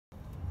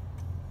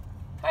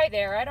Hi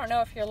there. I don't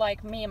know if you're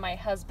like me and my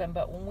husband,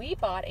 but when we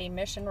bought a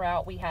mission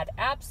route, we had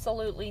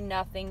absolutely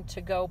nothing to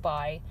go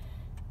by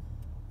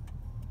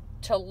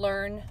to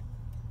learn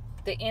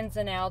the ins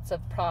and outs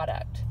of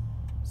product.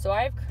 So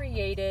I've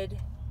created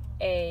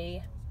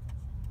a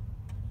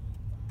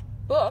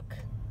book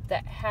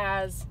that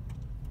has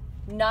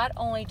not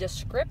only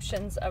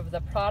descriptions of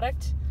the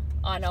product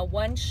on a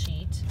one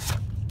sheet,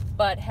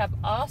 but have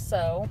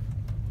also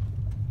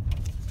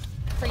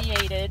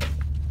created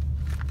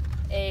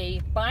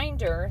a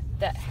binder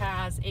that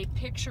has a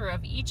picture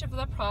of each of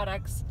the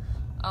products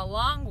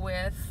along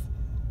with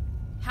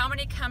how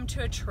many come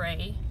to a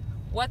tray,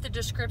 what the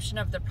description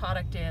of the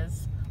product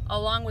is,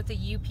 along with the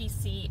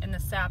UPC and the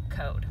SAP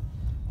code,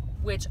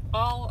 which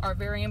all are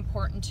very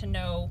important to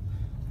know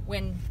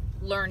when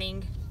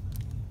learning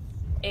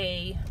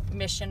a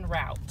mission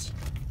route.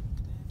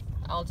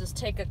 I'll just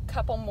take a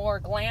couple more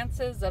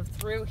glances of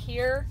through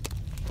here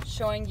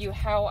showing you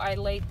how I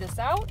laid this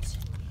out.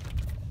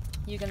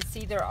 You can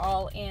see they're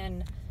all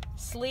in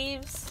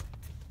sleeves.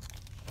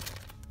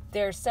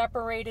 They're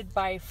separated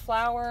by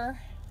flour.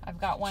 I've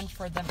got one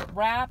for the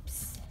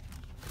wraps,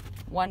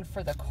 one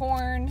for the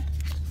corn,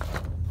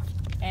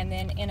 and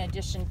then in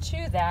addition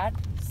to that,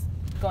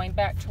 going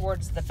back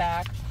towards the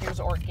back, here's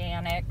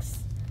organics,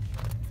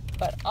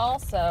 but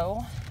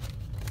also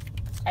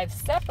I've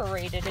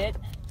separated it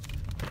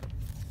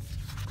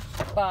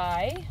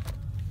by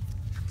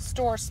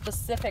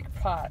store-specific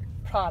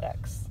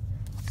products.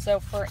 So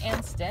for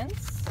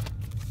instance,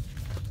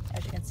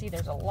 as you can see,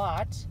 there's a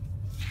lot.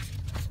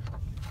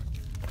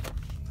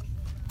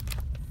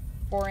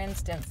 For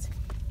instance,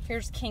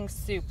 here's King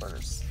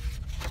Soopers.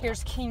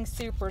 Here's King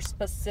Soopers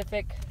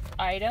specific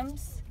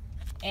items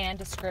and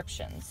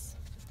descriptions.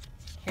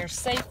 Here's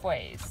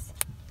Safeways,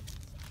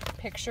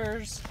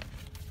 pictures,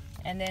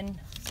 and then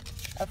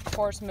of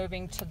course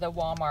moving to the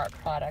Walmart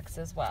products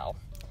as well.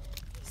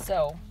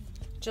 So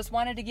just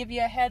wanted to give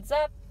you a heads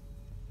up,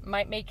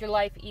 might make your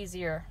life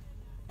easier.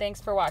 Thanks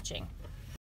for watching.